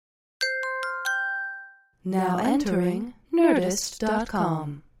Now entering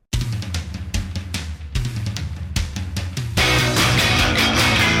Nerdist.com.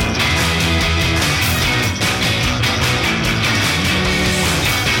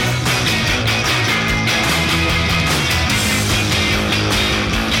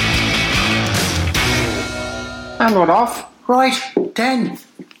 And we're off. Right, then.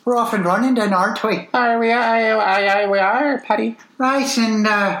 We're off and running then, aren't we? We are, Paddy. Right, and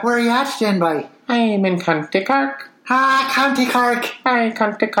where are you at then, boy? I'm in County Cork. County Cork. Hi,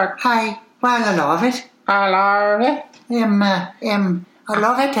 County Cork. Hi. Well, I love it. I love it. I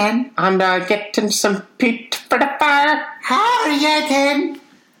love it then. I'm getting some peat for the fire. How are you then?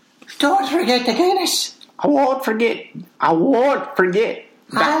 Don't forget the Guinness. I won't forget. I'll not forget.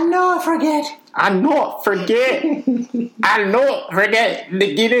 I'll not forget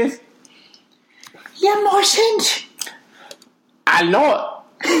the Guinness. You mustn't. I'll not.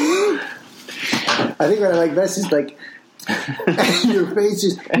 I think what I like best is like your face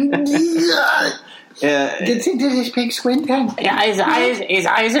is gets into this big squint thing. Yeah, his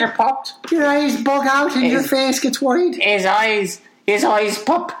eyes are popped. Your eyes bug out and your face gets worried. His eyes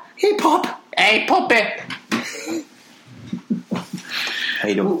pop. Hey, pop. Hey, puppy. How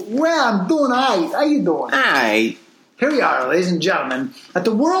you doing? Well, I'm doing alright. How you doing? Alright. Here we are, ladies and gentlemen, at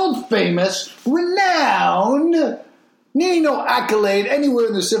the world-famous, renowned, needing no accolade anywhere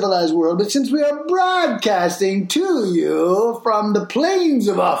in the civilized world, but since we are broadcasting to you from the plains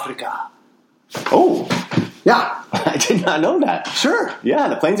of Africa. Oh. Yeah. I did not know that. Sure. Yeah,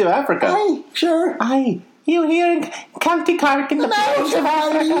 the plains of Africa. Aye, sure. Aye. You here in County Cork in the plains of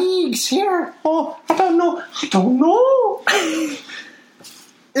Africa? Leagues here. Oh, I don't know.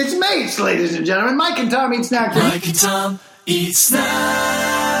 It's mates, ladies and gentlemen. Mike and Tom eat snacks. Mike and Tom eat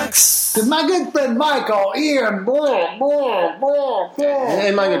snacks. With my good friend Michael here. And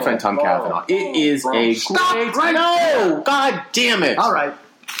my good friend Tom Cavanaugh. It is a Stop great... right No! there. God damn it. All right.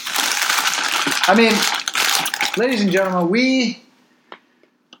 I mean, ladies and gentlemen,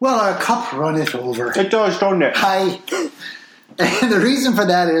 our cup runneth over. It does, don't it? Hi. And the reason for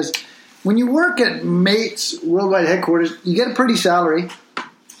that is, when you work at Mates Worldwide Headquarters, you get a pretty salary.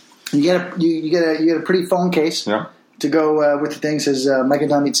 You get a pretty phone case to go with the thing. Says Mike and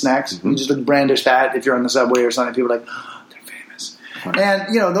Tom eat snacks. Mm-hmm. You just look brandish that if you're on the subway or something. People are like, oh, they're famous. Right.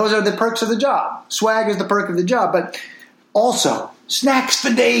 And those are the perks of the job. Swag is the perk of the job, but also snacks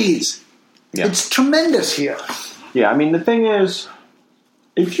for days. Yeah. It's tremendous here. Yeah, I mean the thing is,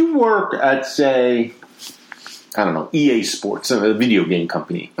 if you work at say, I don't know, EA Sports, a video game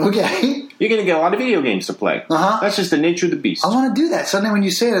company. Okay. You're going to get a lot of video games to play. Uh-huh. That's just the nature of the beast. I want to do that. Suddenly when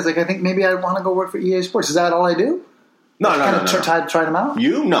you say it, it's like, I think maybe I want to go work for EA Sports. Is that all I do? No. Try them out?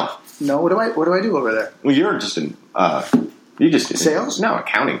 You? No. No, what do I do over there? Well, you're just in... Sales? No,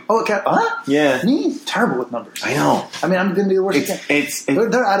 accounting. Oh, okay. Huh? Yeah. Me? Terrible with numbers. I know. I mean, I'm going to be the worst.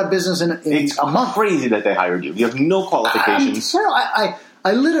 They're out of business in it's a month. Crazy that they hired you. You have no qualifications. I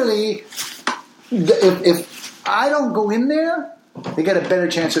literally... If I don't go in there, they get a better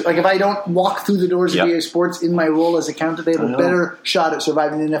chance. Like if I don't walk through the doors of EA Sports in my role as accountant, they have a better shot at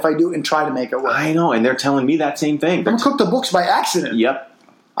surviving than if I do and try to make it work. I know, and they're telling me that same thing. I'm going to cook the books by accident. Yep.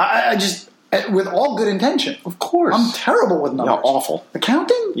 I just... With all good intention. Of course. I'm terrible with numbers. No, awful.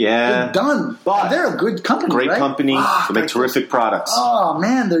 Accounting? Yeah. They're done. But they're a good company, great right? company. They make terrific products. Oh,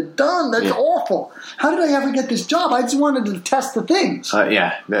 man, they're done. That's awful. How did I ever get this job? I just wanted to test the things. You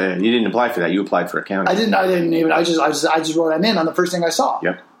didn't apply for that. You applied for accounting. I didn't even. I just wrote them in on the first thing I saw.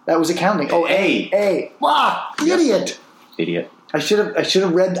 Yep. That was accounting. Oh, A. Wow, idiot. Idiot. I should have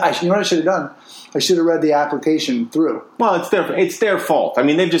read. You know what I should have done? I should have read the application through. Well, it's their fault. I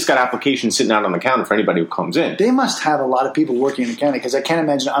mean, they've just got applications sitting out on the counter for anybody who comes in. They must have a lot of people working in accounting because I can't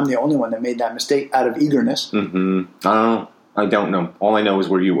imagine I'm the only one that made that mistake out of eagerness. Mm-hmm. I don't know. All I know is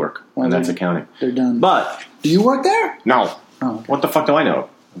where you work, and that's accounting. They're done. But do you work there? No. Oh, okay. What the fuck do I know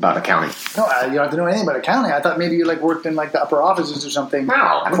about accounting? No, you don't have to know anything about accounting. I thought maybe you worked in the upper offices or something.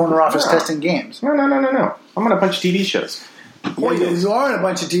 No, corner office testing games. No. I'm on a bunch of TV shows. You are in a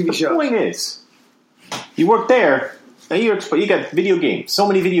bunch of TV shows. The point is, you work there, and you got video games. So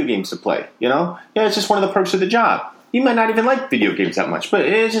many video games to play, Yeah, it's just one of the perks of the job. You might not even like video games that much, but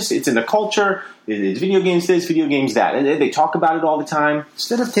it's in the culture. It's video games this, video games that. And they talk about it all the time.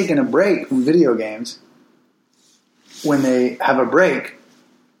 Instead of taking a break from video games, when they have a break...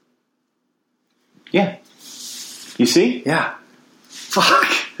 Yeah. You see? Yeah.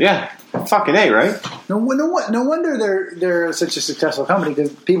 Fuck. Yeah. Fucking A, right? No wonder they're such a successful company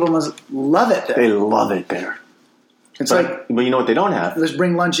because people must love it there. They love it there. But you know what they don't have? Let's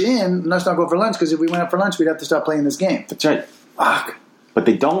bring lunch in. Let's not go for lunch because if we went out for lunch, we'd have to stop playing this game. That's right. Fuck. but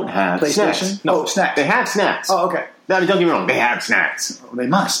they don't have PlayStation? snacks. No, snacks. They have snacks. Oh, okay. Now, don't get me wrong. They have snacks. They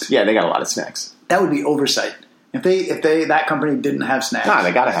must. Yeah, they got a lot of snacks. That would be oversight. If that company didn't have snacks. Nah,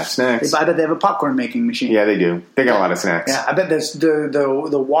 they got to have snacks. I bet they have a popcorn making machine. Yeah, they do. They got a lot of snacks. Yeah, I bet there's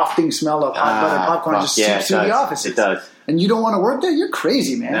the wafting smell of hot butter popcorn just seeps through the offices. It does. And you don't want to work there? You're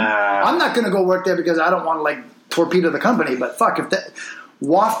crazy, man. Nah. I'm not going to go work there because I don't want to like torpedo the company. But fuck, if that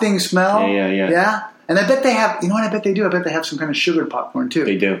wafting smell. Yeah. And I bet they have. You know what? I bet they do. I bet they have some kind of sugared popcorn too.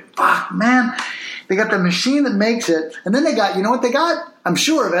 They do. Fuck, man. They got the machine that makes it, and then they got. You know what they got? I'm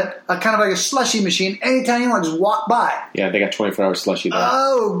sure of it. A kind of like a slushy machine. Anytime you want, just walk by. Yeah, they got 24-hour slushy there.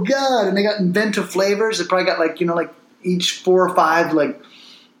 Oh god! And they got inventive flavors. They probably got like each 4 or 5 like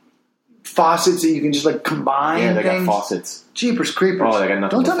faucets that you can just like combine. Yeah, they things. got faucets. Jeepers creepers. Oh, they got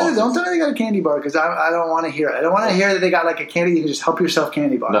nothing. Don't tell me they got a candy bar because I don't want to hear it. I don't want to hear that they got like a candy. You can just help yourself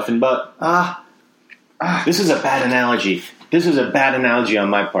candy bar. Nothing but. This is a bad analogy. This is a bad analogy on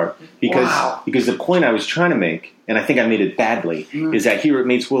my part because the point I was trying to make, and I think I made it badly, is that here at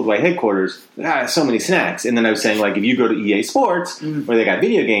Mates Worldwide headquarters, so many snacks. And then I was saying, like, if you go to EA Sports, where they got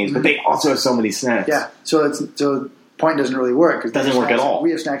video games, but they also have so many snacks. Yeah, so the point doesn't really work. It doesn't work at all.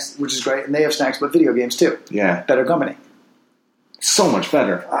 We have snacks, which is great, and they have snacks, but video games too. Yeah. Better company. So much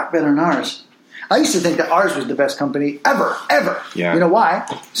better. Fuck, better than ours. I used to think that ours was the best company ever. Yeah. You know why?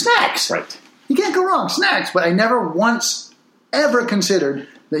 Snacks. Right. You can't go wrong. Snacks. But I never once ever considered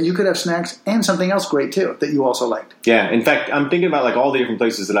that you could have snacks and something else great too that you also liked. Yeah. In fact, I'm thinking about like all the different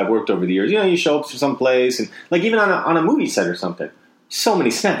places that I've worked over the years. You know, you show up to some place and like even on a movie set or something. So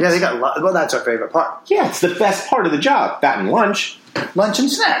many snacks. Yeah, they got well, that's our favorite part. Yeah, it's the best part of the job. That and lunch. Lunch and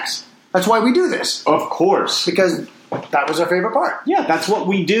snacks. That's why we do this. Of course. Because that was our favorite part. Yeah, that's what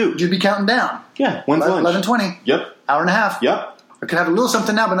we do. You'd be counting down. Yeah, when's lunch? 11:20. Yep. Hour and a half. Yep. I could have a little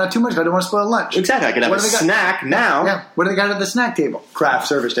something now, but not too much. But I don't want to spoil lunch. Exactly. I could have a snack now. Yeah. What do they got at the snack table? Craft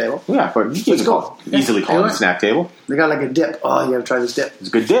service table. Yeah, but you can easily call it a snack table. They got like a dip. Oh, you got to try this dip. It's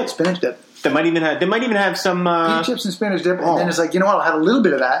a good dip. Spinach dip. They might even have some pea chips and spinach dip, and then it's like, you know what? I'll have a little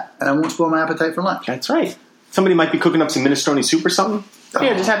bit of that, and I won't spoil my appetite for lunch. That's right. Somebody might be cooking up some minestrone soup or something.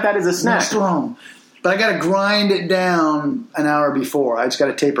 Yeah, just have that as a snack. Minestrone. But I got to grind it down an hour before. I just got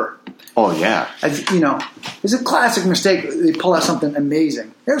to taper. Oh, yeah. It's a classic mistake. They pull out something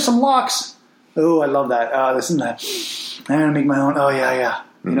amazing. Here's some lox. Oh, I love that. Listen to that. I'm going to make my own. Oh, yeah.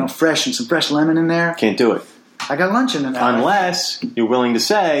 Mm-hmm. Fresh and some fresh lemon in there. Can't do it. I got lunch in an hour. Unless you're willing to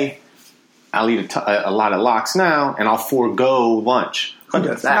say, I'll eat a lot of lox now, and I'll forego lunch. Who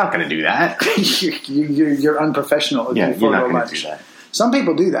does that? I'm not going to do that. You're unprofessional. Yeah, you're not going to do that. Some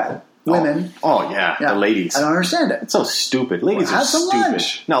people do that. Women. Oh, yeah. The ladies. I don't understand it. It's so stupid. Ladies are stupid.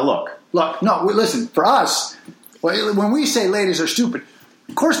 Lunch. Now, look. No, listen. For us, when we say ladies are stupid,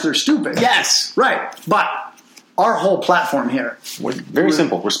 of course they're stupid. Yes. Right. But our whole platform here. Very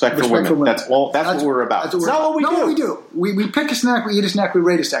simple. Respect for women. That's what we're about. That's not what we do. We pick a snack, we eat a snack, we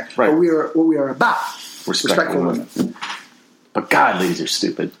rate a snack. Right. But what we are about. Respect for women. But God, ladies are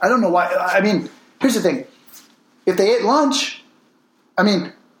stupid. I don't know why. I mean, here's the thing. If they ate lunch, I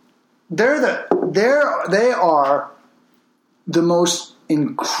mean, they are the most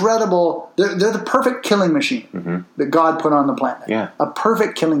incredible. They're the perfect killing machine that God put on the planet. Yeah, a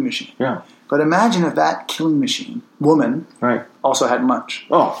perfect killing machine. Yeah. But imagine if that killing machine, woman, also had lunch.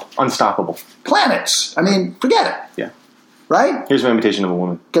 Oh, unstoppable. Planets. I mean, forget it. Yeah. Right? Here's my imitation of a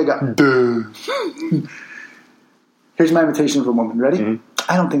woman. Okay, go. Here's my imitation of a woman. Ready? Mm-hmm.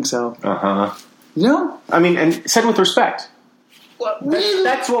 I don't think so. Uh-huh. You know? I mean, and said with respect. Well,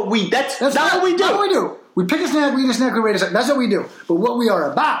 that's what we do. That's what we do. We pick a snack, we eat a snack, we rate a snack. That's what we do. But what we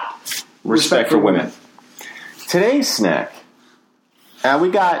are about, respect for women. Today's snack, we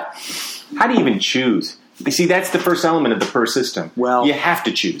got, how do you even choose? You see, that's the first element of the PER system. Well, you have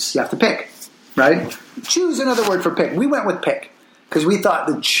to choose. You have to pick, right? Choose another word for pick. We went with pick because we thought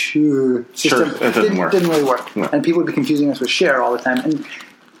the chew system didn't really work. No. And people would be confusing us with share all the time.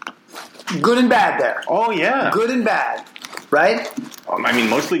 And good and bad there. Oh, yeah. Good and bad. Right? I mean,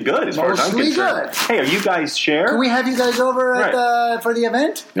 mostly good as far as I'm concerned. Good. Hey, are you guys share? Can we have you guys over for the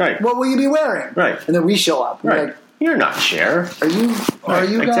event? Right. What will you be wearing? Right. And then we show up. Right. Like, you're not share. Are you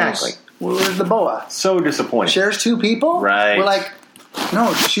guys? Exactly. Where's the boa? So disappointing. Shares 2 people? Right. We're like,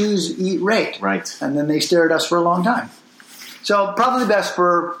 no, choose, eat, rate. Right. And then they stare at us for a long time. So probably best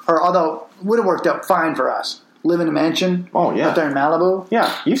for her, although would have worked out fine for us. Live in a mansion. Oh, yeah. Out there in Malibu.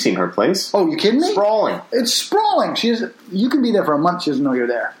 Yeah, you've seen her place. Oh, you kidding me? Sprawling. It's sprawling. You can be there for a month. She doesn't know you're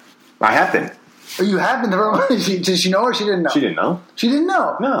there. I have been. Oh, you have been there for a month? Did she know or she didn't know? She didn't know. She didn't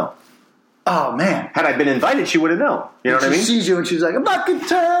know? No. Oh, man. Had I been invited, she would have known. You know what I mean? She sees you and she's like, I'm about to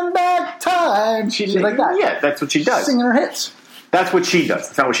turn back time. She's like that. Yeah, that's what she does. Singing her hits. That's what she does.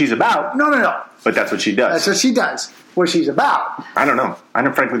 That's not what she's about. No. But that's what she does. That's what she does. What she's about. I don't know. I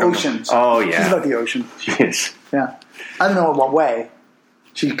don't frankly don't Oceans. know. Oh, yeah. She's about the ocean. She is. Yeah. I don't know in what way.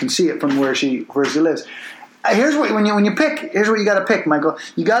 She can see it from where she lives. Here's what when you pick. Here's what you got to pick, Michael.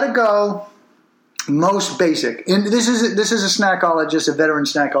 You got to go most basic. And this is a snackologist, a veteran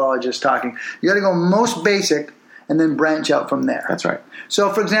snackologist talking. You got to go most basic and then branch out from there. That's right.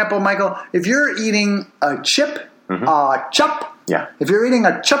 So, for example, Michael, if you're eating a chip, a chip. Yeah. If you're eating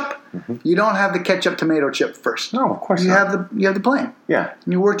a chip, you don't have the ketchup tomato chip first. No, of course you not. have the plain. Yeah.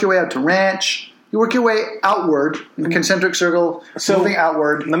 And you work your way out to ranch. You work your way outward in a concentric circle, moving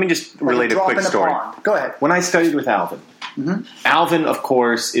outward. Let me just relate a quick story. Go ahead. When I studied with Alvin, Alvin, of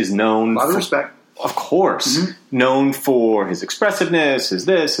course, is known. A lot of respect. Of course, known for his expressiveness, his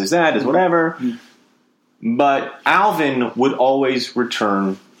this, his that, his whatever. But Alvin would always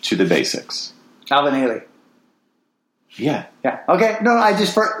return to the basics. Alvin Ailey. Yeah. Yeah. Okay. No,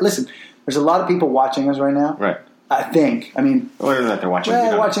 listen. There's a lot of people watching us right now. Right. I think. I mean, whether or not they're watching,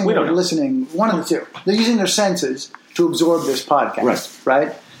 we don't know. Listening. One of the two. They're using their senses to absorb this podcast.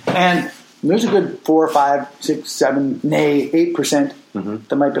 Right. And there's a good 4, 5, 6, 7, nay 8%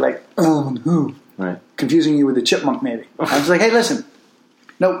 that might be like, who? Right. Confusing you with a chipmunk, maybe. I was like, hey, listen.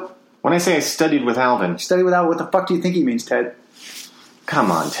 Nope. When I say I studied with Alvin, what the fuck do you think he means, Ted?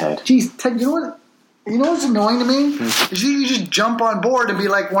 Come on, Ted. Jeez, Ted. You know what? You know what's annoying to me? Is you just jump on board and be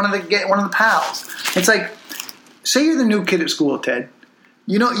like one of the pals. It's like, say you're the new kid at school, Ted.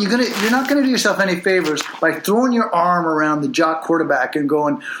 You know you're not gonna do yourself any favors by throwing your arm around the jock quarterback and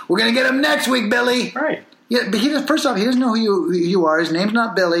going, "We're gonna get him next week, Billy." Right. Yeah, but first off, he doesn't know who you are. His name's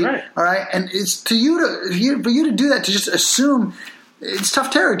not Billy. Right. All right, and it's for you to do that, to just assume, it's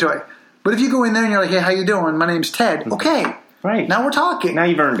tough territory. But if you go in there and you're like, "Hey, how you doing? My name's Ted." Okay. Right. Now we're talking. Now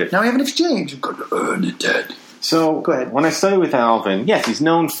you've earned it. Now we have an exchange. You've got to earn it, Ted. So, go ahead. When I studied with Alvin, yes, he's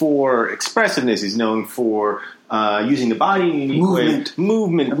known for expressiveness. He's known for using the body in a unique way.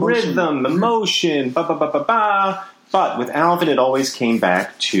 Movement, rhythm, emotion, ba-ba-ba-ba-ba. But with Alvin, it always came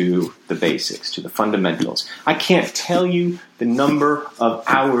back to the basics, to the fundamentals. I can't tell you the number of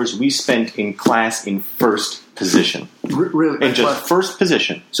hours we spent in class in first position. Really? In just first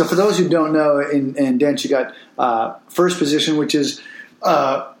position. So for those who don't know, in dance you got first position, which is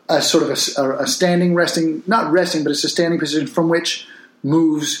a sort of a standing, resting, not resting, but it's a standing position from which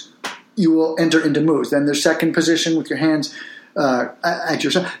moves you will enter into moves. Then there's second position with your hands at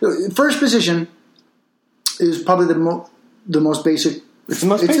your side. First position is probably the most basic. It's the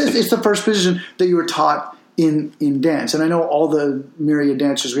most basic. It's the first position that you were taught in dance. And I know all the myriad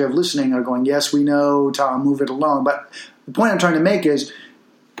dancers we have listening are going, yes, we know, Tom, move it along. But the point I'm trying to make is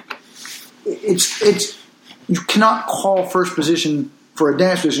it's you cannot call first position for a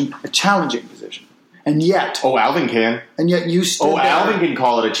dance position a challenging position. And yet... Oh, Alvin can. And yet you still... Alvin can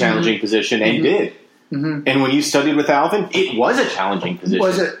call it a challenging position and did. And when you studied with Alvin, it was a challenging position.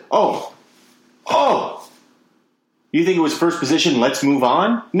 Was it? Oh. You think it was first position, let's move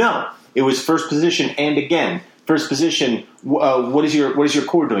on? No. It was first position and again. First position, what is your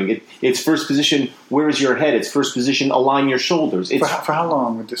core doing? It's first position, where is your head? It's first position, align your shoulders. It's for how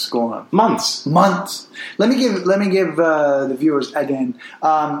long would this go on? Months. Let me give the viewers, again,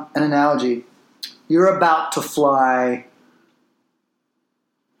 an analogy. You're about to fly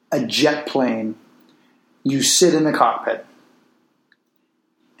a jet plane. You sit in the cockpit.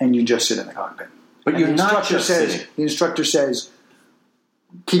 And you just sit in the cockpit. But you're not just sitting. The instructor says,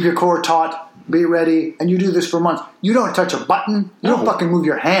 keep your core taut, be ready, and you do this for months. You don't touch a button. You don't fucking move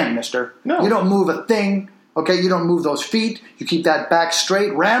your hand, mister. No. You don't move a thing. Okay, you don't move those feet. You keep that back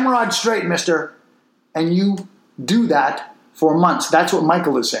straight, ramrod straight, mister. And you do that for months. That's what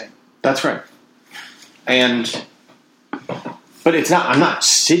Michael is saying. That's right. But it's not. I'm not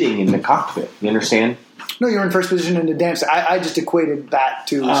sitting in the cockpit. You understand? No, you're in first position in the dance. I just equated that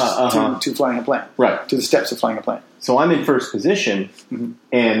to flying a plane. Right. To the steps of flying a plane. So I'm in first position,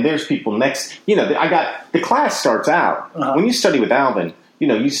 and there's people next. I got the class starts out when you study with Alvin.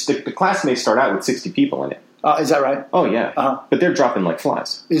 The class may start out with 60 people in it. Is that right? Oh yeah. But they're dropping like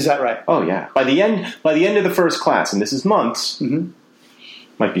flies. Is that right? Oh yeah. By the end of the first class, and this is months,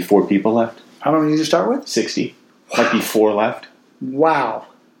 might be 4 people left. How many did you start with? 60. Might be 4 left. Wow.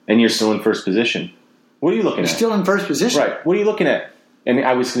 And you're still in first position. What are you looking at? You're still in first position. Right. What are you looking at? And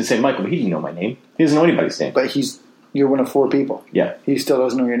I was going to say Michael, but he didn't know my name. He doesn't know anybody's name. But you're one of 4 people. Yeah. He still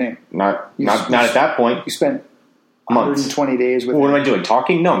doesn't know your name. Not at that point. You spent months. 120 days with him. What am I doing?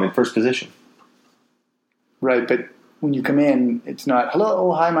 Talking? No, I'm in first position. Right, but when you come in, it's not,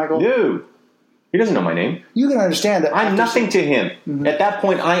 hello, hi, Michael. Dude. He doesn't know my name. You can understand that. I'm nothing to him. At that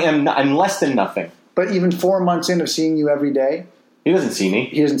point, I'm less than nothing. But even 4 months in of seeing you every day, He doesn't see me.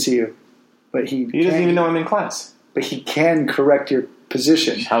 He doesn't see you, but he doesn't even know I'm in class. But he can correct your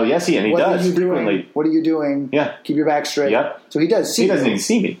position. Hell yes, he does. Are you doing? What are you doing? Yeah. Keep your back straight. Yep. So he does see you. He doesn't even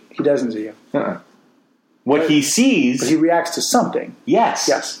see me. He doesn't see you. What he sees... But he reacts to something. Yes.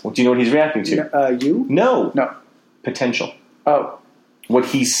 Yes. Well, do you know what he's reacting to? You? No. No. Potential. Oh. What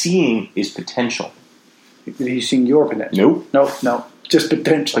he's seeing is potential. He's seeing your potential. Nope. No. Just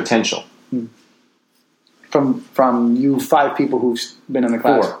potential. Potential. From you 5 people who've been in the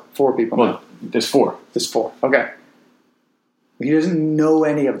class. 4 people. Well, now. there's 4. There's 4. Okay. He doesn't know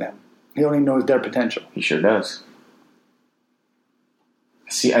any of them. He only knows their potential. He sure does.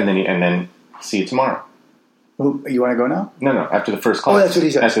 See, and then see you tomorrow. You want to go now? No. After the first class. Oh, that's what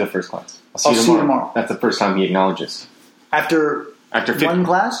he said. After the first class. I'll see you tomorrow. That's the first time he acknowledges. After 50. one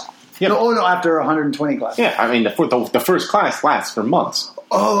class? Yeah. No, after 120 classes. Yeah, I mean, the first class lasts for months.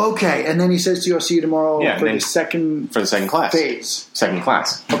 Oh, okay. And then he says to you, I'll see you tomorrow for the second class. phase. Second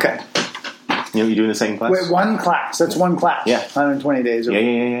class. Okay. You know what you do in the second class? Wait, one class. That's one class. Yeah. 120 days.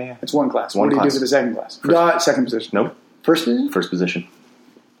 Yeah. It's one class. One what do you class. do for the second class? Second position. Nope. First position? First position.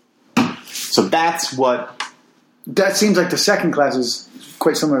 So that's what... That seems like the second class is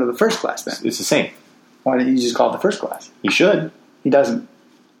quite similar to the first class then. It's the same. Why didn't you just call it the first class? You should. He doesn't.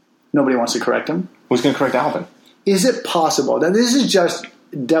 Nobody wants to correct him. Who's going to correct Alvin? Is it possible, now this is just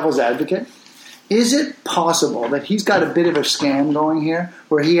devil's advocate, is it possible that he's got a bit of a scam going here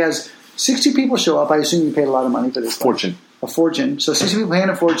where he has 60 people show up, I assume you paid a lot of money for this. Fortune. A fortune. So 60 people paying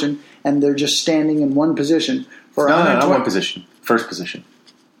a fortune and they're just standing in one position for No, not one position. First position.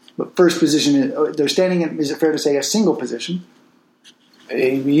 But first position, they're standing in, is it fair to say, a single position?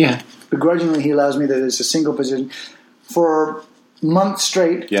 Yeah. Begrudgingly, he allows me that it's a single position for months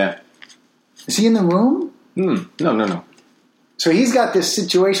straight. Yeah. Is he in the room? No. So he's got this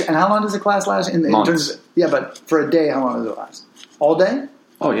situation. And how long does the class last? Months. But for a day, how long does it last? All day?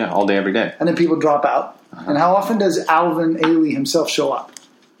 Oh, yeah, all day, every day. And then people drop out. And how often does Alvin Ailey himself show up?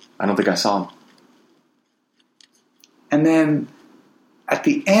 I don't think I saw him. And then at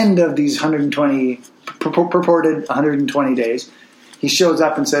the end of these 120, purported 120 days, he shows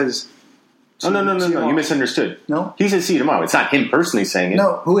up and says... Oh, no. You misunderstood. No? He said see you tomorrow. It's not him personally saying it.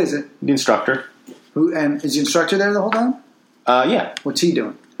 No, who is it? The instructor. And is the instructor there the whole time? Yeah. What's he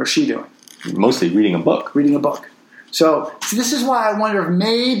doing? Or she doing? Mostly reading a book. Reading a book. So this is why I wonder if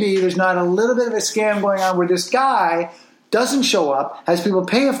maybe there's not a little bit of a scam going on where this guy doesn't show up, has people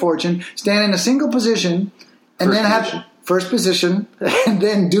pay a fortune, stand in a single position, and then have first position, and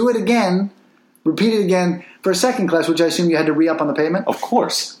then do it again, repeat it again for a second class, which I assume you had to re-up on the payment? Of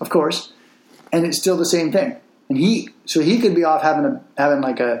course. And it's still the same thing. And he could be off having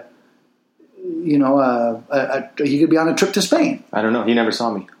he could be on a trip to Spain. I don't know. He never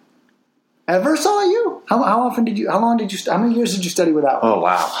saw me. Ever saw you? How many years did you study with Alvin? Oh,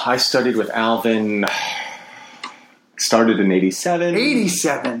 wow. I studied with Alvin, started in 87.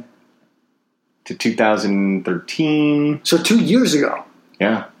 87. To 2013. So 2 years ago.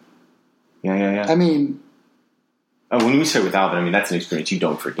 Yeah. I mean... when you say with Alvin, I mean, that's an experience you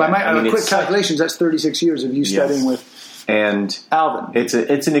don't forget. By my quick calculations, that's 36 years of you studying with Alvin.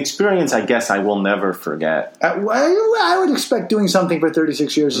 It's an experience I guess I will never forget. I would expect doing something for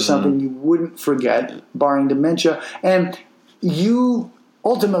 36 years is something you wouldn't forget, barring dementia. And you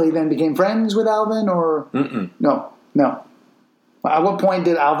ultimately then became friends with Alvin, or... No. At what point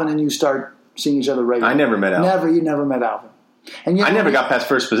did Alvin and you start seeing each other regularly? I never met Alvin. You never met Alvin. And yet, I never got past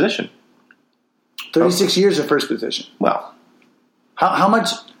first position. 36 years of first position. Well. How much,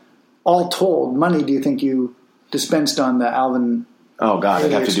 all told, money do you think you dispensed on the Alvin? Oh God,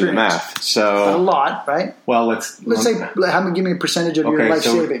 I'd have to do the math. So a lot, right? Well, let's say, give me a percentage of your life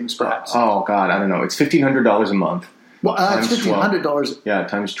savings, perhaps. Oh God, I don't know. It's $1,500 a month. Well, it's $1,500. Yeah,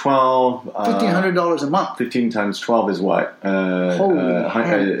 times 12. $1,500 a month. 15 times 12 is what?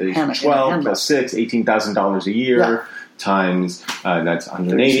 Holy 12 plus 6, $18,000 a year. Yeah. Times that's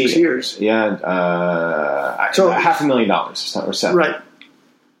 180 36 years. Yeah, so $500,000 or so. Right.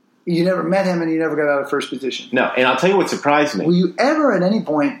 You never met him, and you never got out of first position. No, and I'll tell you what surprised me. Will you ever, at any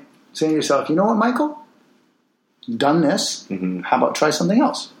point, say to yourself, "You know what, Michael? Done this. How about try something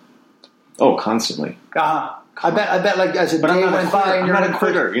else?" Oh, constantly. I bet. Like as the day went by, and you're not a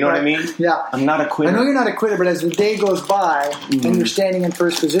quitter. You know what I mean? Yeah. I'm not a quitter. I know you're not a quitter, but as the day goes by, and you're standing in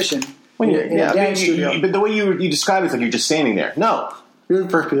first position. But the way you describe it is like you're just standing there. No. You're in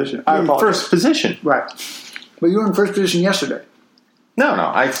first position. You're in first position. Right. But you were in first position yesterday. No,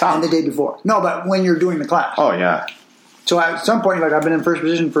 I stopped. And the day before. No, but when you're doing the class. Oh, yeah. So at some point, I've been in first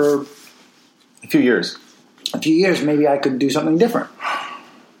position for... A few years. Maybe I could do something different.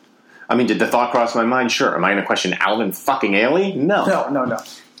 I mean, did the thought cross my mind? Sure. Am I going to question Alvin fucking Ailey? No. No.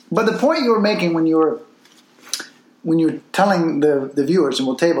 But the point you were making when you were telling the viewers, and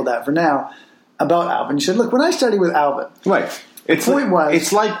we'll table that for now, about Alvin, you said, look, when I studied with Alvin, right. It's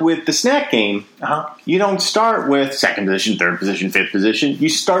like with the snack game, you don't start with second position, third position, fifth position. You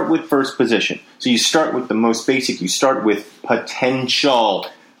start with first position. So you start with the most basic. You start with potential.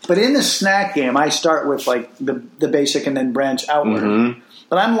 But in the snack game, I start with like the basic and then branch outward. Mm-hmm.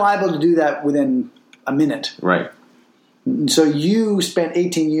 But I'm liable to do that within a minute. Right. And so you spent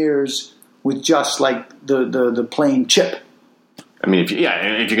 18 years with just like the plain chip. I mean, if you're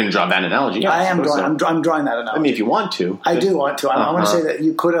going to draw that analogy, yeah, I am drawing. I'm drawing that analogy. I mean, if you want to, I do want to. I want to say that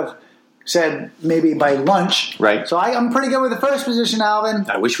you could have said maybe by lunch, right? So I'm pretty good with the first position, Alvin.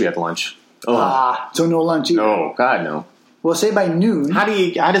 I wish we had lunch. So no lunch either. Oh God, no. Well, say by noon. How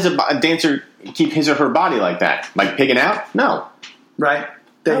does a dancer keep his or her body like that? Like pigging out? No. Right.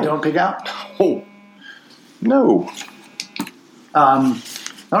 They don't pig out. Oh. No. All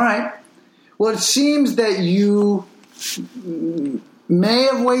right. Well, it seems that you may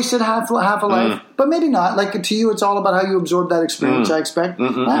have wasted half a life, but maybe not. Like to you, it's all about how you absorb that experience. I expect.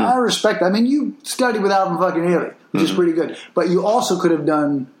 I respect. I mean, you studied with Alvin fucking Ailey, which is pretty good. But you also could have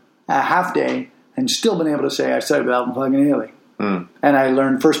done a half day and still been able to say I studied with Alvin fucking Ailey, and I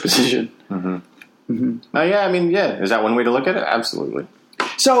learned first position. Oh yeah, I mean, yeah. Is that one way to look at it? Absolutely.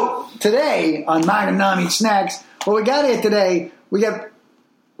 So today on Maganami Snacks, what we got here today, we got.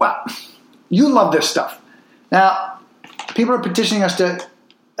 Wow, you love this stuff. Now, people are petitioning us to,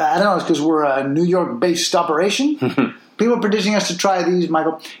 I don't know, it's because we're a New York-based operation. People are petitioning us to try these,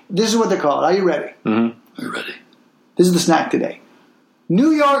 Michael. This is what they're called. Are you ready? Mm-hmm. Are you ready? This is the snack today.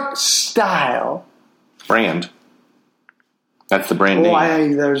 New York style. Brand. That's the brand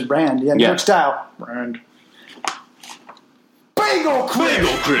name. There's brand. Yeah, New York style. Brand. Bagel Crisp!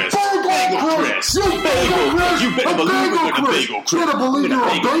 Bagel Crisp! Bagel Crisp! You better believe we're going to Bagel Crisp! You better believe you're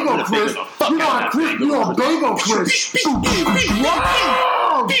a Bagel Crisp! You're a Bagel Crisp!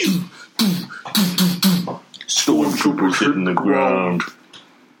 Wow! Stormtroopers hitting the ground.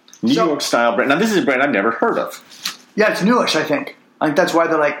 New York style brand. Now, this is a brand I've never heard of. Yeah, it's newish, I think. I think that's why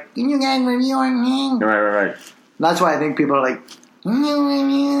they're like, can you guys review on me? Right. That's why I think people are like,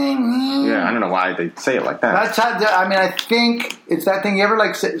 yeah, I don't know why they say it like that. That's how, I mean, I think it's that thing. You ever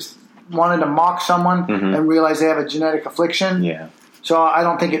like wanted to mock someone and realize they have a genetic affliction? Yeah. So I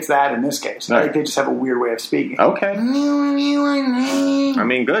don't think it's that in this case. Right. I think they just have a weird way of speaking. Okay. I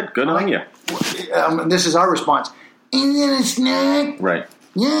mean, good on you. This is our response. Is it a snack? Right.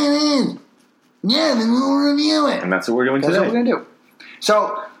 Yeah, it is. Yeah, then we'll review it. And that's what we're doing today. That's what we're going to do.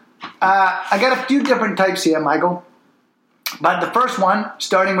 So I got a few different types here, Michael. But the first one,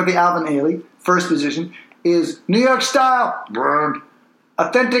 starting with the Alvin Ailey, first position, is New York style, brand,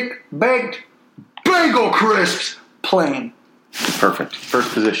 authentic baked Bagel Crisps, plain. Perfect.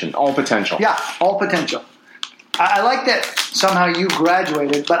 First position. All potential. Yeah, all potential. I like that somehow you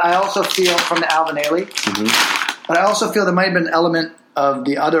graduated, but I also feel from the Alvin Ailey, but I also feel there might have been an element of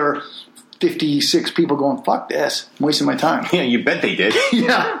the other 56 people going, fuck this, I'm wasting my time. Yeah, you bet they did.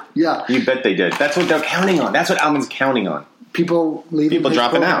 Yeah. You bet they did. That's what they're counting on. That's what Alvin's counting on. People leaving. People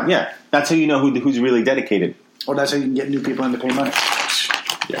dropping out. Yeah. That's how you know who's really dedicated. Or that's how you can get new people in to pay money.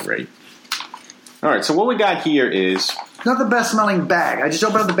 Yeah, right. All right, so what we got here is... Not the best smelling bag. I just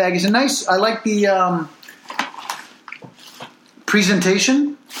opened up the bag. It's a nice, I like the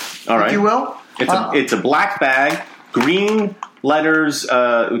presentation, all right, if you will. It's a black bag, green letters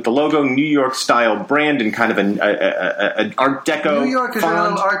with the logo New York style brand and kind of an Art Deco New York is a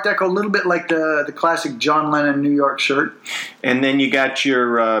little Art Deco, a little bit like the classic John Lennon New York shirt. And then you got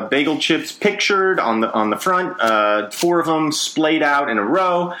your bagel chips pictured on the front, 4 of them splayed out in a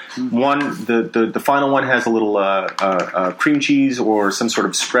row. One, the final one has a little cream cheese or some sort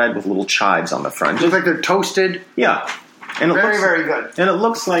of spread with little chives on the front. Looks like they're toasted. Yeah. And very good. And it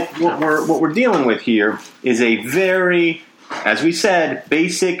looks like what we're dealing with here is a very, as we said,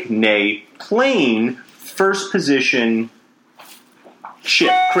 basic, nay, plain first position chip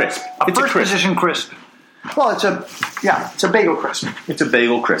crisp. It's a first position crisp. Well, it's a bagel crisp. It's a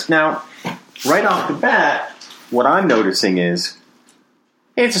bagel crisp. Now, right off the bat, what I'm noticing is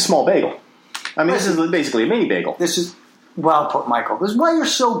it's a small bagel. I mean, this is basically a mini bagel. This is well put, Michael. This is why you're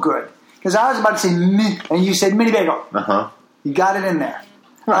so good. Because I was about to say mini, and you said mini bagel. You got it in there.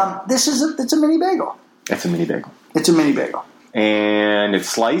 Right. It's a mini bagel. It's a mini bagel. It's a mini bagel. And it's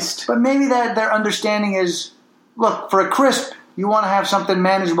sliced. But maybe their understanding is, look, for a crisp, you want to have something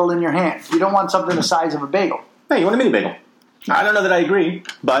manageable in your hand. You don't want something the size of a bagel. No, you want a mini bagel. I don't know that I agree,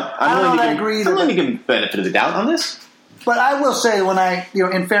 but I'm willing to give benefit of the doubt on this. But I will say, when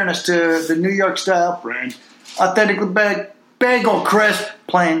in fairness to the New York style brand, authentically bagel crisp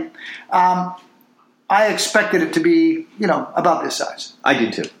plain, I expected it to be, about this size. I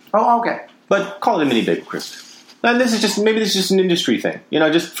did too. Oh, okay. But call it a mini bagel crisp. And maybe this is just an industry thing.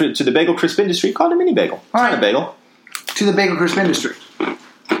 To the bagel crisp industry, call it a mini bagel. It's not a bagel. To the bagel crisp industry.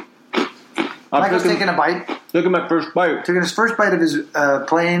 Michael's taking a bite. Look at my first bite. Taking his first bite of his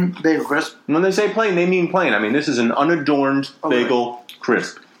plain bagel crisp. When they say plain, they mean plain. I mean, this is an unadorned bagel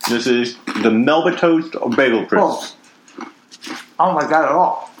crisp. This is the Melba Toast bagel crisp. Oh. I don't like that at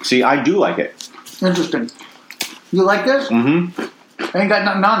all. See, I do like it. Interesting. You like this? Mm-hmm. Ain't got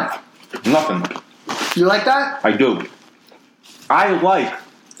nothing on it. Nothing. You like that? I do. I like,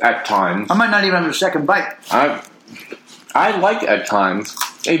 at times... I might not even have a second bite. I like, at times,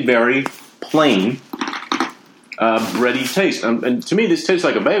 a very plain, bready taste. And to me, this tastes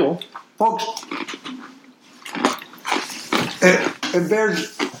like a bagel. Folks, it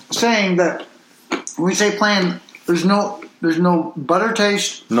bears saying that when we say plain, there's no butter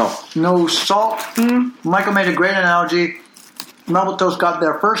taste. No. No salt. Michael made a great analogy. Melba Toast got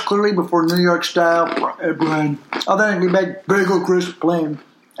there first, clearly, before New York style brand. Authentically made bagel crisp plain.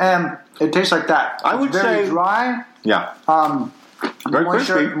 And it tastes like that. I would very say... dry. Yeah. Very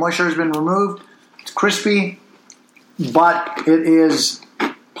crispy. Moisture has been removed. It's crispy, but it is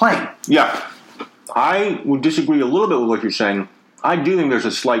plain. Yeah. I would disagree a little bit with what you're saying. I do think there's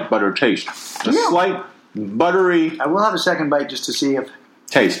a slight butter taste. A slight buttery... I will have a second bite just to see if...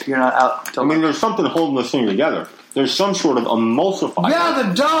 Taste. You're not out. I mean, there's something holding this thing together. There's some sort of emulsifier. Yeah,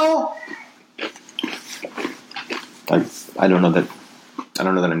 the dough! I don't know that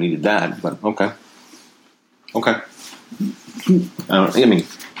I needed that, but okay. Okay.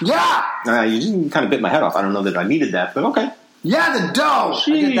 Yeah! You just kind of bit my head off. I don't know that I needed that, but okay. Yeah, the dough!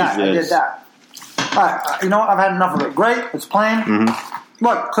 Jesus. I did that. All right, I've had enough of it. Great, it's plain. Mm-hmm.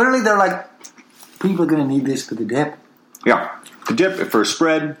 Look, clearly they're like, people are going to need this for the dip. Yeah. The dip for a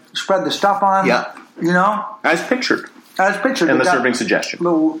spread. Spread the stuff on. Yeah. As pictured. And the serving suggestion.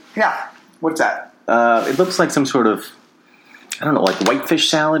 What's that? It looks like some sort of, I don't know, like whitefish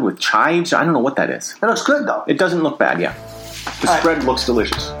salad with chives. I don't know what that is. It looks good, though. It doesn't look bad, yeah. The spread looks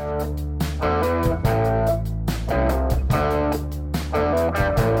delicious.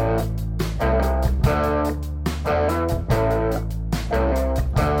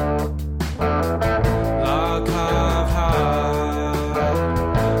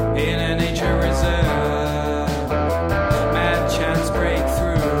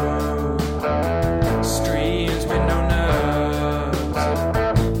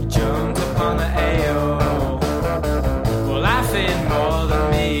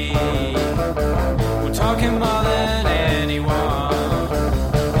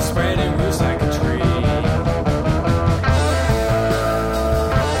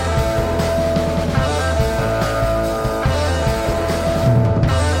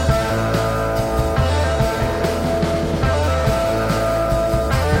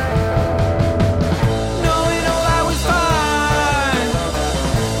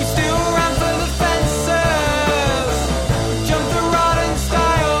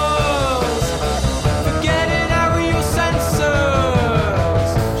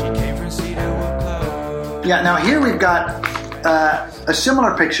 Yeah, now here we've got a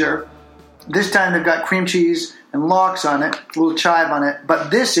similar picture. This time they've got cream cheese and lox on it, a little chive on it.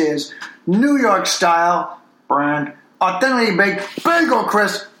 But this is New York style brand, authentically baked bagel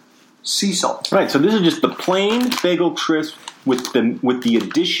crisp sea salt. Right, so this is just the plain bagel crisp with the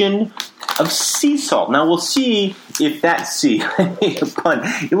addition of sea salt. Now we'll see if that I made a pun.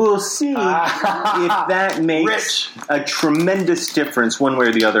 We'll see if that makes a tremendous difference one way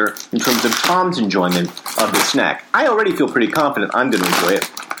or the other in terms of Tom's enjoyment of the snack. I already feel pretty confident I'm going to enjoy it.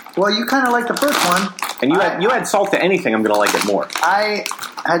 Well, you kind of like the first one. And you add salt to anything, I'm going to like it more. I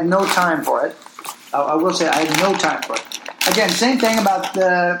had no time for it. I will say I had no time for it. Again, same thing about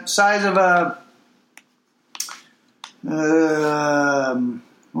the size of a...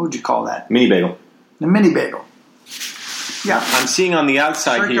 what would you call that? Mini bagel. The mini bagel. Yeah. I'm seeing on the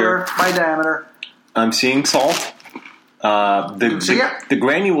outside circular, here... by diameter. I'm seeing salt. The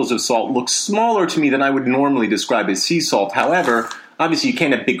granules of salt look smaller to me than I would normally describe as sea salt. However, obviously you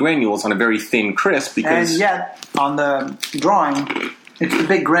can't have big granules on a very thin crisp because... And yet, on the drawing, it's the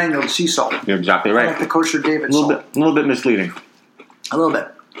big granuled sea salt. You're exactly right. Like the kosher David salt. A little bit misleading. A little bit.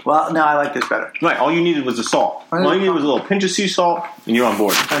 Well, no, I like this better. Right, all you needed was the salt. All you needed was a little pinch of sea salt, and you're on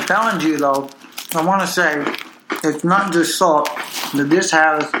board. I challenge you, though. I want to say it's not just salt. That this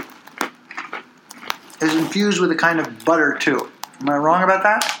is infused with a kind of butter, too. Am I wrong about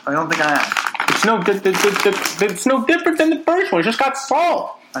that? I don't think I am. It's It's no different than the first one. It's just got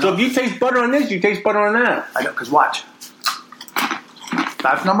salt. So if you taste butter on this, you taste butter on that. I know, because watch.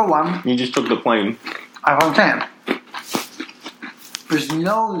 That's number one. You just took the plain. I understand. There's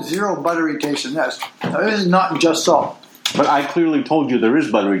zero buttery taste in this. This is not just salt. But I clearly told you there is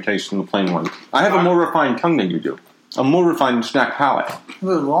buttery taste in the plain one. I have a more refined tongue than you do. A more refined snack palate. It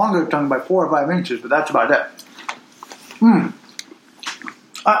was a longer tongue by 4 or 5 inches, but that's about it.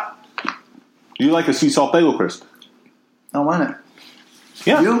 Do you like a sea salt bagel crisp? I want it.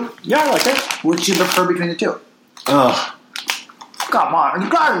 Yeah. You? Yeah, I like it. Which you prefer between the two? Ugh. Come on, it's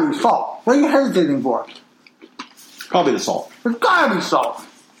gotta be salt. What are you hesitating for? Probably the salt. It's gotta be salt.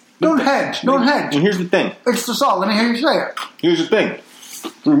 Don't hedge. Don't hedge. And here's the thing. It's the salt. Let me hear you say it. Here's the thing.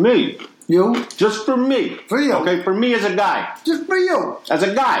 For me. You? Just for me. For you. Okay, for me as a guy. Just for you. As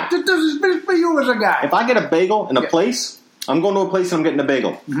a guy. Just for you as a guy. If I get a bagel in a place, I'm going to a place and I'm getting a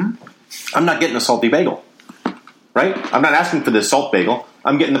bagel. Mm-hmm. I'm not getting a salty bagel. Right? I'm not asking for the salt bagel.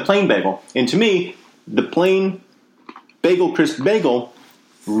 I'm getting the plain bagel. And to me, the plain bagel crisp bagel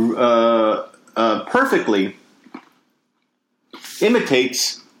perfectly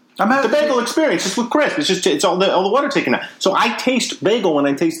imitates the bagel experience, just with crisp. It's all the water taken out. So I taste bagel when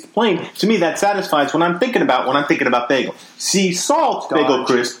I taste the plain. To me, that satisfies what I'm thinking about when I'm thinking about bagel. See, salt bagel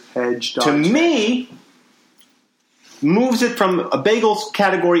crisp to me moves it from a bagel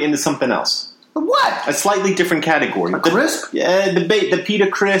category into something else. What? A slightly different category. A crisp? Yeah, the pita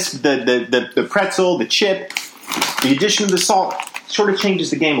crisp, the pretzel, the chip. The addition of the salt sort of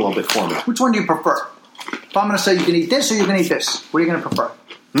changes the game a little bit for me. Which one do you prefer? If I'm going to say you can eat this or you can eat this, what are you going to prefer?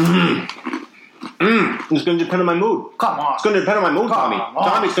 It's going to depend on my mood. Come on. It's going to depend on my mood, Tommy.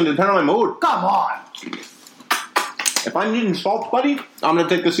 Tommy, it's going to depend on my mood. Come on. If I'm needing salt, buddy, I'm going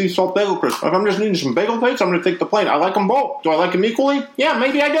to take the sea salt bagel crisp. If I'm just needing some bagel taste, I'm going to take the plain. I like them both. Do I like them equally? Yeah,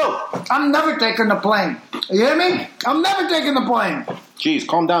 maybe I do. I'm never taking the plain. You hear me? I'm never taking the plain. Jeez,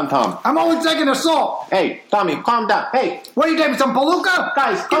 calm down, Tom. I'm always taking the salt. Hey, Tommy, calm down. Hey. What are you taking, some palooka?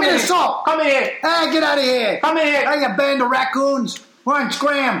 Guys, give me the salt. Come here. Hey, get out of here. Come here. Hey, you band of raccoons. We're on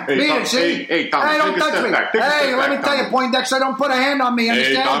scram. Hey, Beat Tom, it, see? hey, Tommy, don't take a touch step me. back. Take a Hey, step let back, me tell you, Tommy. Poindexter, don't put a hand on me,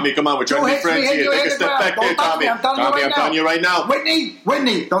 understand? Hey, Tommy, come on. We're trying to be friends here. Take a step back there, Tommy. I'm telling you right now.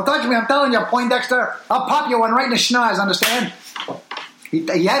 Whitney, don't touch me. I'm telling you, Poindexter. I'll pop you one right in the schnoz, understand? He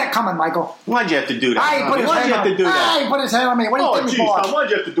had it coming, Michael. Why'd you have to do that? Hey, Why'd you have to do that? Hey, he put his hand on me. What do you think geez, for? Tom, why'd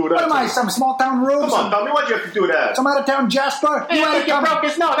you have to do that? What am I, some small town rube? Come on, Tommy, why'd you have to do that? Some out of town Jasper? Hey, I think you broke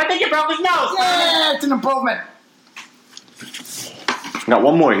his nose. Yeah, it's an improvement. Got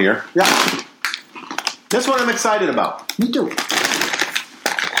one more here. Yeah. This one I'm excited about. Me too.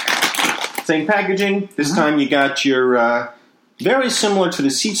 Same packaging. This time you got your, very similar to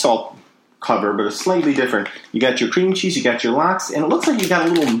the sea salt cover, but it's slightly different. You got your cream cheese, you got your lox, and it looks like you got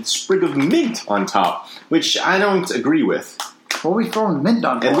a little sprig of mint on top, which I don't agree with. What are we throwing mint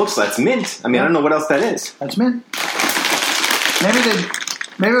on? It looks like it's mint. I mean, I don't know what else that is. That's mint.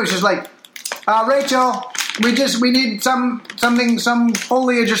 Maybe it was just like, Rachel, we need some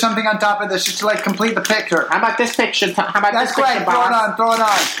foliage or something on top of this just to like complete the picture. How about this picture? How about That's this great. picture, Throw it boss? on. Throw it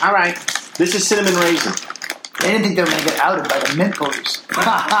on. All right. This is cinnamon raisin. They didn't think they were going to get outed by the mint police.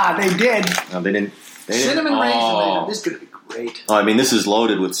 They did. No, they didn't. Cinnamon raisin. This is going to be great. Oh, I mean, this is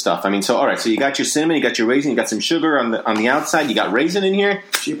loaded with stuff. I mean, so all right. So you got your cinnamon, you got your raisin, you got some sugar on the outside. You got raisin in here.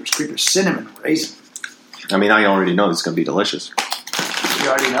 Jeepers creepers, cinnamon raisin. I mean, I already know this is going to be delicious. You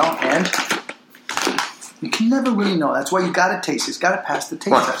already know, and you can never really know. That's why you got to taste. It's got to pass the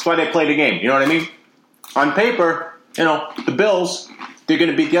taste test. That's why they play the game. You know what I mean? On paper, you know, the Bills, they're going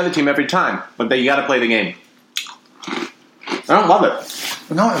to beat the other team every time, but you got to play the game. I don't love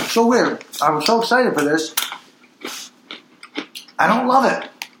it. No, it's so weird. I was so excited for this. I don't love it.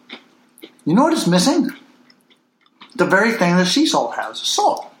 You know what it's missing? The very thing that sea salt has.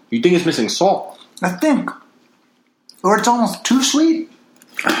 Salt. You think it's missing salt? I think. Or it's almost too sweet.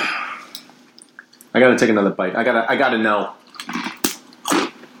 I got to take another bite. I got to know.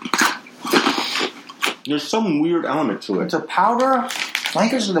 There's some weird element to it. It's a powder. I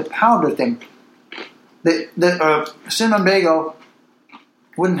think it's the powder thing. The cinnamon bagel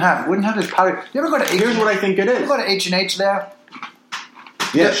wouldn't have this powder. You ever go to H&H? Here's what I think it is. You go to H&H there?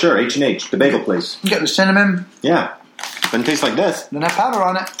 Yeah, sure. H&H, the bagel place. You get the cinnamon. Yeah. Doesn't taste like this. Then have powder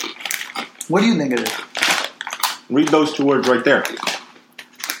on it. What do you think it is? Read those two words right there.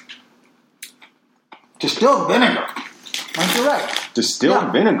 Distilled vinegar. I think you're right.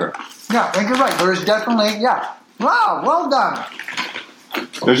 Distilled vinegar. Yeah, I think you're right. There is definitely, yeah. Wow, well done.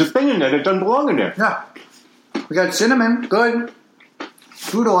 There's a thing in there that doesn't belong in there. Yeah. We got cinnamon, good.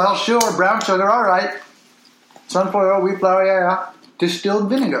 Food oil, sure. Brown sugar, all right. Sunflower oil, wheat flour, yeah. Distilled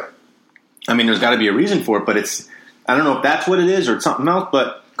vinegar. I mean, there's got to be a reason for it, but I don't know if that's what it is or it's something else,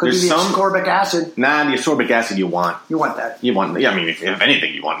 but Could be there's the some ascorbic acid. Nah, the ascorbic acid you want. You want that. I mean, if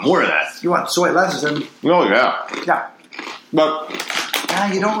anything, you want more of that. You want soy lecithin. Oh, yeah. Yeah. But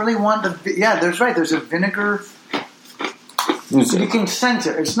you don't really want the... Yeah, there's right. There's a vinegar... You can sense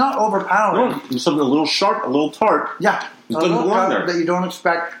it. It's not overpowering. no, it's something a little sharp, a little tart. Yeah. It A doesn't little belong tart there. that you don't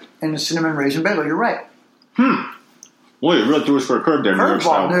expect in a cinnamon raisin bagel. You're right. Well, you really threw us for a curve there. New York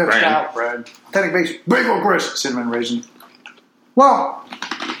Curveball, New York brand. style bread. Authentic base. Bagel crisp. Cinnamon raisin. Well,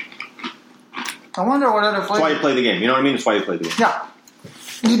 I wonder what other That's why flavor... you play the game. You know what I mean? That's why you play the game. Yeah.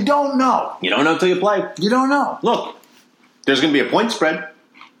 You don't know. You don't know until you play. You don't know. Look, there's going to be a point spread.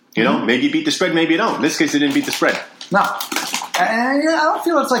 You know, maybe you beat the spread, maybe you don't. In this case, they didn't beat the spread. No. And I don't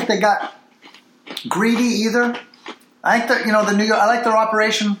feel it's like they got greedy either. I think that, the New York, I like their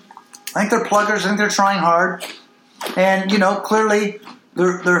operation. I think they're pluggers. I think they're trying hard. And, clearly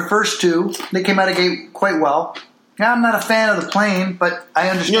their first two, they came out of the gate quite well. Now, I'm not a fan of the plain, but I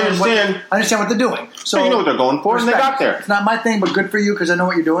understand what they're doing. So you know what they're going for, and they got there. It's not my thing, but good for you because I know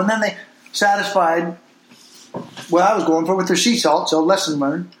what you're doing. Then they satisfied what I was going for with their sea salt, so lesson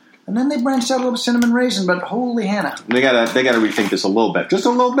learned. And then they branched out a little cinnamon raisin, but holy Hannah. They gotta rethink this a little bit. Just a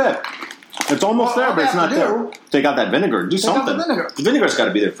little bit. It's almost there, but it's not there. Take out that vinegar. Do something. Out the vinegar. The vinegar's got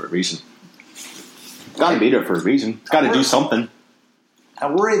to be there for a reason. It's got to be there for a reason. It's got to do something.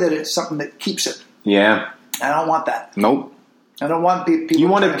 I worry that it's something that keeps it. Yeah. I don't want that. Nope. I don't want people... You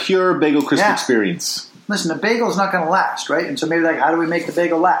want a pure bagel crisp experience. Listen, the bagel's not going to last, right? And so maybe how do we make the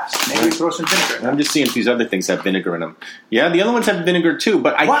bagel last? Maybe we throw some vinegar in it. I'm just seeing if these other things have vinegar in them. Yeah, the other ones have vinegar too,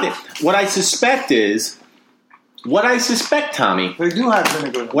 but what I suspect, Tommy... They do have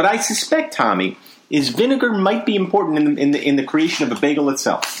vinegar in them. What I suspect, Tommy, is vinegar might be important in the creation of a bagel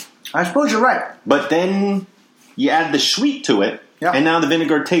itself. I suppose you're right. But then you add the sweet to it, and now the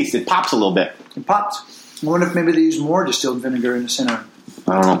vinegar taste, it pops a little bit. It pops. I wonder if maybe they use more distilled vinegar in the center.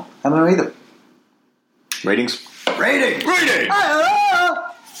 I don't know. I don't know either. Ratings? Rating!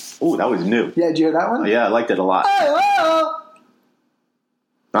 Oh, that was new. Yeah, did you hear that one? Yeah, I liked it a lot.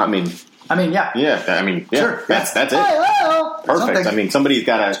 I mean, yeah. Sure. That's it. Perfect. I mean, somebody's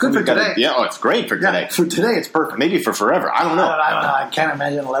got to... It's good for today. Yeah, it's great for today. For today, it's perfect. Maybe for forever. I don't know. I don't know. I can't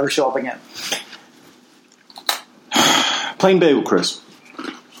imagine it'll ever show up again. Plain bagel crisp.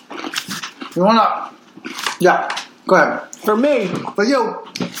 You want to... Yeah, go ahead. For me. For you.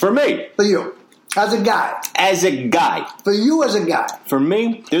 For me. For you. As a guy. As a guy. For you as a guy. For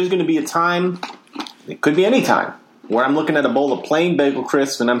me, there's going to be a time, it could be any time, where I'm looking at a bowl of plain bagel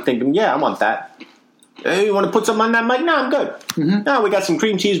crisp and I'm thinking, yeah, I want that. Hey, you want to put something on that, Mike? No, I'm good. Mm-hmm. No, we got some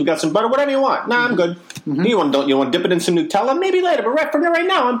cream cheese, we got some butter, whatever you want. No, I'm good. Mm-hmm. You want to dip it in some Nutella? Maybe later, but right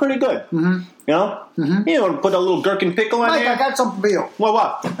now, I'm pretty good. Mm-hmm. You know? Mm-hmm. You want to put a little gherkin pickle on Mike, there? I got something for you.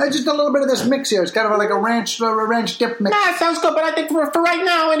 What? Just a little bit of this mix here. It's kind of like a ranch dip mix. Nah, it sounds good, but I think for right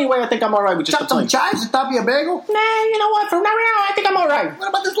now, anyway, I think I'm all right with just Chop the plain. some chives on top of your bagel? Nah, you know what? For now, I think I'm all right. What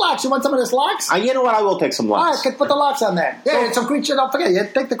about this lox? You want some of this lox? You know what? I will take some lox. All right, put the lox on there. Yeah, and some cream cheese. Don't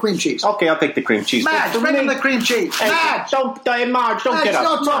forget, take the cream cheese. Okay, I'll take the cream cheese. Madge, bring him the cream cheese. Hey, Madge! Marge, don't get up.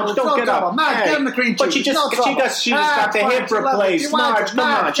 No trouble, Marge, don't get up. Madge, get him the cream cheese. But she just got the hip replaced. Marge, come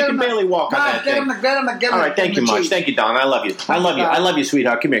on. She can barely walk on that thing. Get him all right, thank you, Marge. Thank you, Don. I love you. I love you,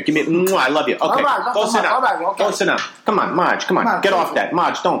 sweetheart. Come here. Give me. I love you. Okay, go sit down. Go sit down. Come on, Marge. Come on. Get off that,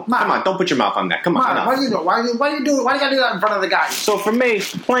 Marge. Don't. Come on. Don't put your mouth on that. Come on. What are you doing? Why do you do? Why do you gotta do that in front of the guy? So for me,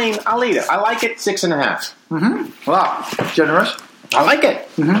 plain, I'll eat it. I like it 6.5. Mm-hmm. Wow, generous. I like it.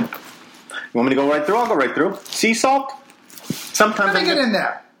 Mm-hmm. You want me to go right through? I'll go right through. Sea salt. Sometimes let me get in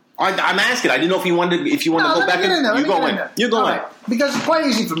there. I'm asking. I didn't know if you wanted to go back in. You go in. You go in. Because it's quite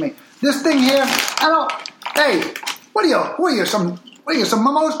easy for me. This thing here, I don't. Hey, what are you? Some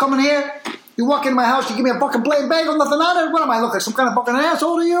mummos coming here? You walk into my house, you give me a fucking plain bagel, nothing on it. What am I looking? Some kind of fucking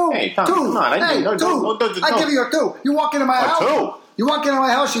asshole to you? Hey, Tom, two. Come on. Two. I give you a 2. You walk into my house. 2. You walk into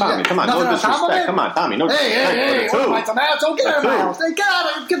my house, you Tommy, come on, no disrespect. Come on, Tommy, no disrespect. Hey, what am I, some asshole? Get out of my house. Hey,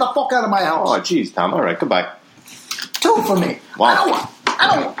 get the fuck out of my house. Oh, jeez, Tom. All right, goodbye. 2 for me. Wow.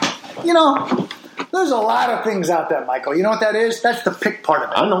 I don't, there's a lot of things out there, Michael. You know what that is? That's the pick part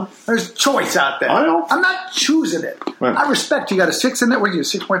of it. I know. There's choice out there. I know. I'm not choosing it. Right. I respect you. Got a 6 in there. What are you,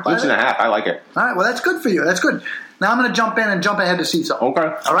 6.5? 6.5. I like it. All right, well, that's good for you. That's good. Now I'm going to jump in and jump ahead to Cecil.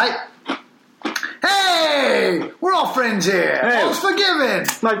 Okay. All right? Hey! We're all friends here. Hey. All's forgiven.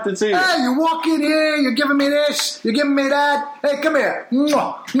 Nice to see you. Hey, you walk in here, you're giving me this, you're giving me that. Hey, come here.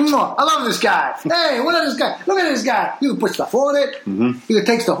 Mwah, mwah. I love this guy. Hey, what is this guy? Look at this guy. You can put stuff on it. Mm-hmm. You can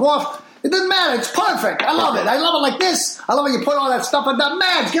take stuff off. It doesn't matter. It's perfect. I love it. I love it like this. I love when you put all that stuff on that.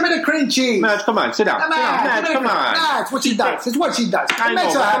 Madge, give me the cream cheese. Madge, come on. Sit down. Madge, come on. That's what she does. It's what she does. I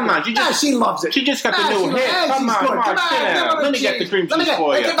know, come on. She loves it. She just got the new hit. Come on, Marge, sit down. Let me get the cream cheese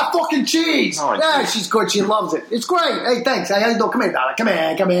for you. Get the fucking cheese. Oh, yeah, she's good. She loves it. It's great. Hey, thanks. How you doing? Come here, darling.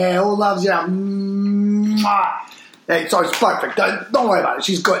 Come here. Who loves you? Mwah. Hey, so it's perfect. Don't worry about it.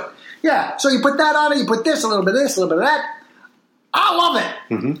 She's good. Yeah, so you put that on it. You put this, a little bit of this, a little bit of that. I love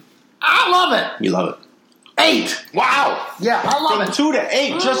it. Mm-hmm. I love it. You love it. 8. Wow. Yeah, I love it. From 2 to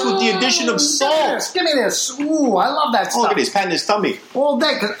 8, just with the addition of salt. Give me this. Ooh, I love that stuff. Oh, look at this, patting his tummy. All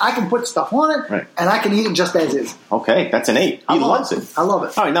day, because I can put stuff on it, and I can eat it just as is. Okay, that's an 8. He loves it. I love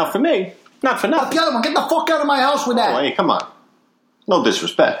it. All right, now for me, not for nothing. But the other one, get the fuck out of my house with that. Oh, hey, come on. No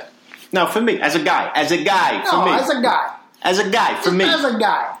disrespect. Now for me, as a guy, for me. As a guy. As a guy, for me. As a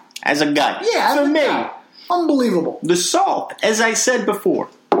guy. As a guy. Yeah, for me. Guy. Unbelievable. The salt, as I said before,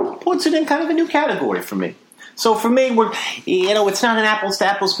 puts it in kind of a new category for me. So for me, it's not an apples to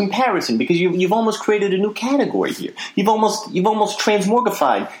apples comparison because you've almost created a new category here. You've almost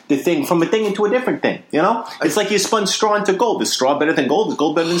transmorgified the thing from a thing into a different thing. You know, it's like you spun straw into gold. Is straw better than gold? Is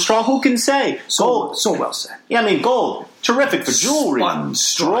gold better than straw? Who can say? Gold, so well said. Yeah, I mean gold. Terrific for jewelry. Spun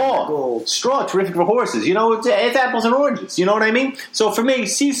Straw, terrific for horses. You know, it's apples and oranges. You know what I mean? So for me,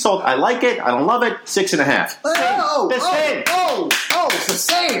 sea salt, I like it. I don't love it. 6.5. Same. It's the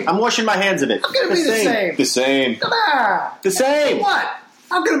same. I'm washing my hands of it. How can it be the same? The same. Come on. The same. What?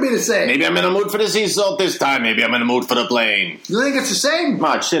 How can it be the same? Maybe I'm in the mood for the sea salt this time. Maybe I'm in the mood for the plain. You think it's the same?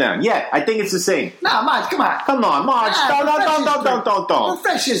 Marge, sit down. Yeah, I think it's the same. Nah, Marge, come on. Come on, Marge. Don't.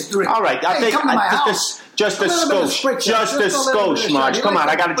 Refresh his drink. All right, I think come to my house. Just a skosh. Just a skosh, Marge. Come on,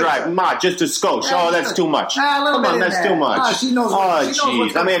 I gotta drive. Marge, just a skosh. Oh, that's too much. Come on, that's too much. She knows. Oh,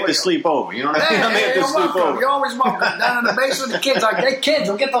 jeez, I may have to sleep over. You know what I mean? I may have to sleep over. You're always welcome. Down in the basement, the kids. Get kids.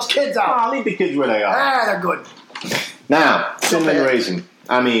 We'll get those kids out. I'll leave the kids where they are. They're good. Now, cinnamon raisin.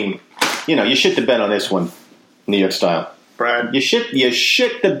 I mean, you shit the bed on this one, New York style. Brad. You shit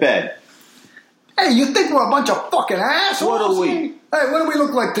the bed. Hey, you think we're a bunch of fucking assholes? What are we? Hey, what do we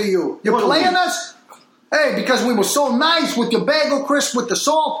look like to you? You're playing us? Hey, because we were so nice with your bagel crisp with the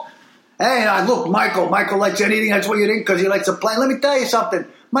salt. Hey, look, Michael likes anything. That's what you think because he likes to play. Let me tell you something.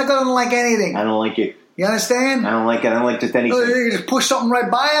 Michael doesn't like anything. I don't like it. You understand? I don't like it. I don't like just anything. You just push something right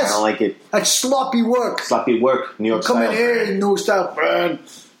by us? I don't like it. That's sloppy work. Sloppy work, New York style. Come in here, New Style, Brad.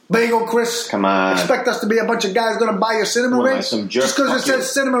 Bagel crisp. Come on. Expect us to be a bunch of guys going to buy your cinnamon raisin? Just because it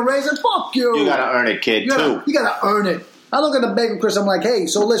says cinnamon raisin? Fuck you. You got to earn it, kid, too. You got to earn it. I look at the bagel crisp, I'm like, hey,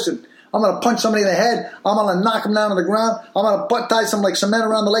 so listen. I'm going to punch somebody in the head. I'm going to knock him down on the ground. I'm going to butt tie some cement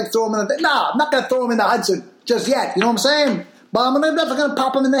around the leg, throw him in the... Nah, I'm not going to throw him in the Hudson just yet. You know what I'm saying? But I'm definitely going to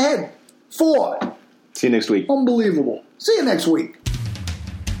pop him in the head. 4. See you next week. Unbelievable. See you next week.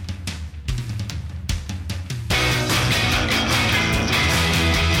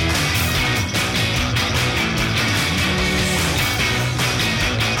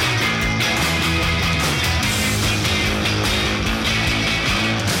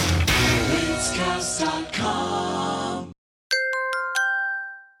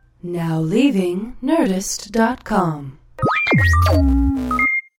 Now leaving Nerdist.com.